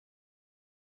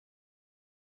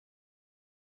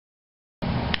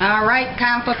Alright,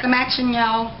 time for some action,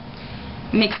 y'all.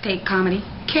 Mixtape comedy,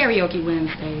 Karaoke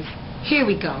Wednesdays. Here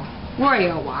we go.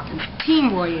 Royale Watkins,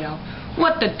 Team Royale.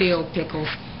 What the deal, Pickles?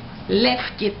 Let's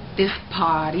get this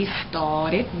party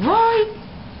started right.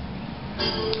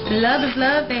 Love is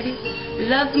love, baby.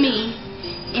 Love me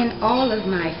in all of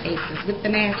my faces with the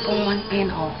mask on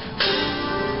and off.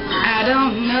 I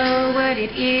don't know what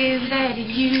it is that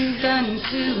you've done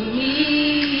to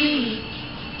me,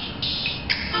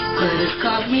 but it's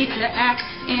caused me to act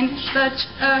in such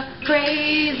a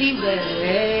crazy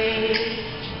way.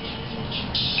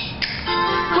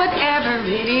 Whatever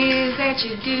it is that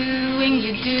you're doing,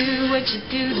 you do what you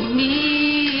do to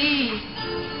me.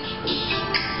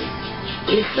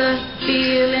 It's a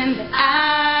feeling that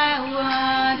I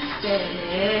want to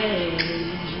say.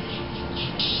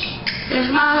 As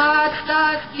my heart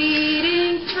starts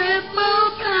beating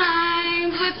triple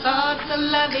times with thoughts of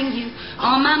loving you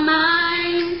on my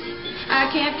mind, I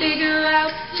can't figure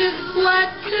out just what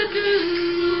to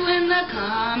do when the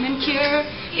common cure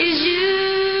is you.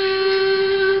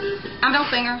 I'm no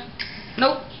singer.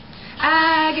 Nope.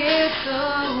 I get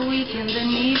so weak in the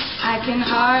knees, I can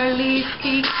hardly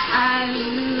speak. I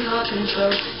lose all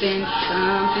control. Then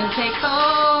something takes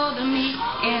hold of me.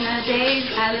 In a daze,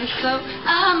 I look so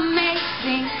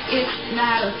amazing. It's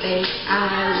not a fake.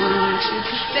 I want you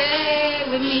to stay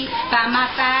with me. By my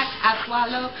side, I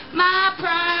swallow my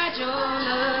pride. Your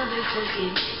love is so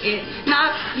sweet. It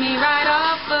knocks me right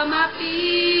off of my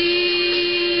feet.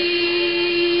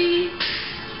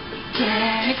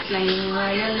 Can't explain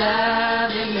why your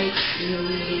love, it makes me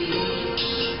weak.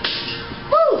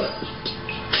 Woo!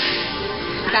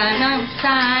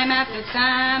 Time after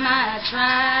time I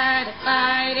try to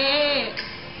fight it.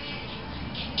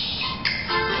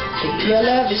 If your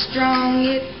love is strong,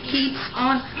 it keeps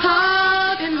on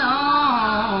holding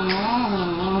on.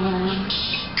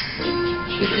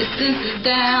 Resistance is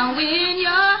down when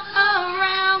you're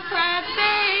around, cry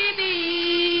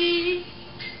baby.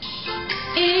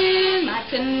 In my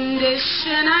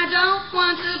condition, I don't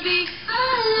want to be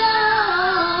alone.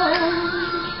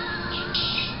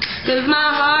 'Cause my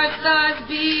heart starts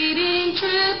beating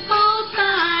triple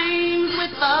times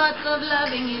with thoughts of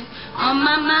loving you on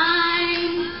my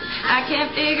mind. I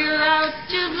can't figure out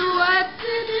just what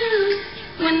to do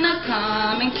when the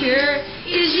common cure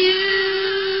is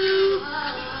you.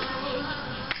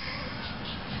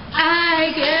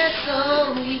 I get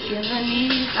so weak in the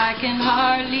knees, I can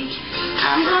hardly.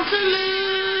 I'm going to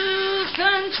lose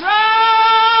control.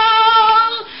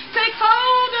 Take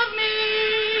hold of me.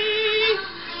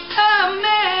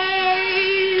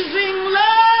 Amazing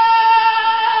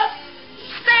love,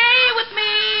 stay with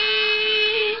me.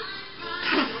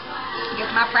 I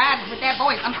guess my pride is with that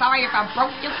voice. I'm sorry if I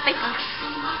broke your speakers.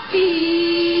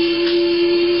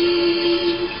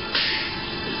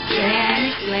 Can't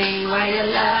explain why your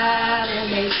love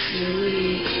makes me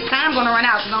weak. Time's gonna run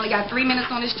out. We've only got 3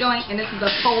 minutes on this joint, and this is a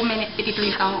 4-minute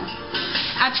 53 song.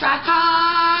 I try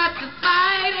hard to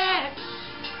fight it.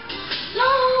 No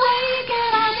way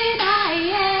can I deny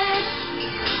it.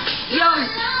 Yo,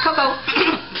 Coco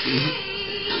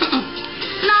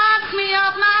knocks me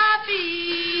off my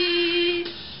feet.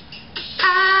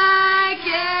 I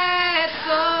get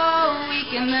so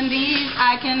weak in the knees,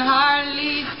 I can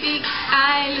hardly speak.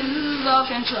 I lose all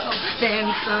control.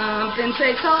 Then something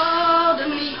takes hold of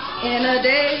me. In a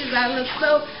daze, I look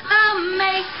so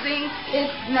amazing.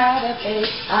 It's not a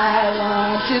fake. I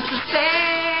want you to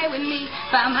stay with me.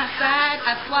 By my side,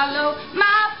 I swallow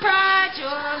my pride. Your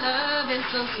love is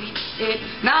so sweet. It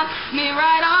knocks me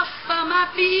right off of my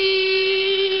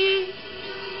feet.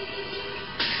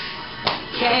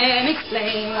 Can't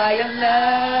explain why your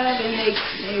love, it makes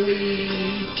me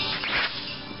weak.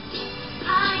 I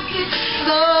get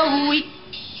so weak.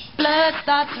 Blood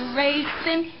starts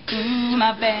racing through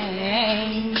my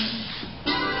veins.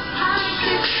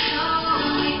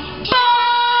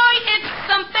 Boy, it's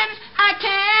something I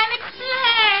can't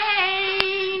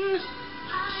explain.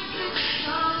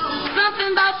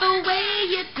 Something about the way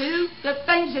you do the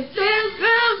things you do.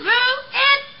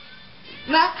 It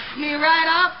knocks me right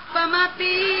off of my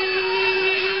feet.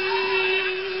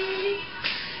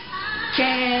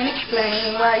 Can't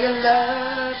explain why your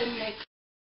love